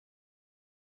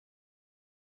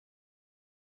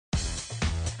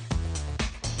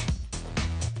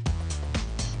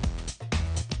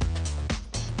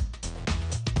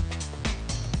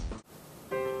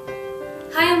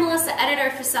Hi, I'm Melissa, editor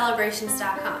for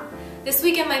Celebrations.com. This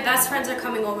weekend my best friends are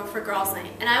coming over for girls'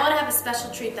 night, and I want to have a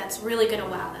special treat that's really going to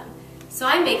wow them. So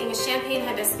I'm making a champagne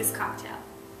hibiscus cocktail.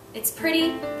 It's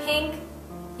pretty, pink,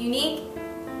 unique,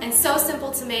 and so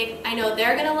simple to make. I know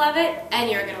they're going to love it,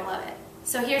 and you're going to love it.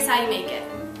 So here's how you make it.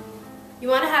 You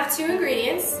want to have 2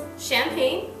 ingredients,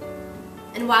 champagne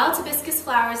and wild hibiscus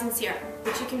flowers and syrup,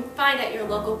 which you can find at your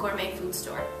local gourmet food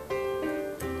store.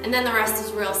 And then the rest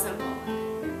is real simple.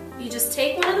 You just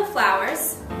take one of the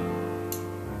flowers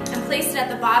and place it at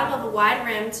the bottom of a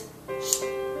wide-rimmed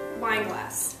wine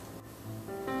glass.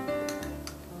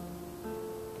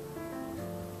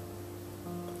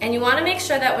 And you want to make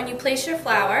sure that when you place your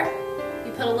flower,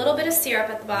 you put a little bit of syrup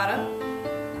at the bottom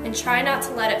and try not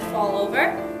to let it fall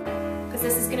over, because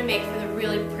this is going to make for the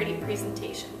really pretty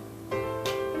presentation.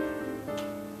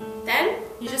 Then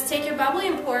you just take your bubbly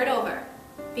and pour it over,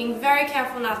 being very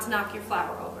careful not to knock your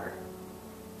flower over.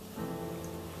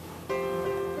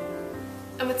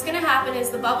 And what's going to happen is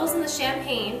the bubbles in the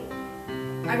champagne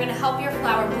are going to help your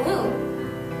flower bloom.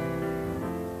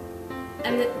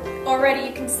 And already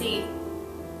you can see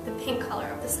the pink color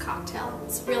of this cocktail.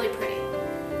 It's really pretty.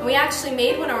 And we actually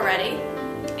made one already,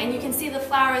 and you can see the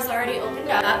flower is already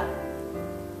opened up.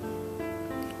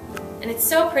 And it's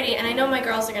so pretty, and I know my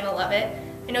girls are going to love it.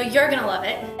 I know you're going to love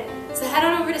it. So head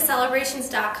on over to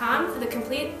Celebrations.com for the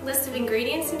complete list of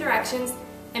ingredients and directions,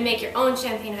 and make your own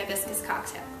champagne hibiscus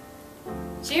cocktail.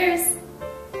 Cheers!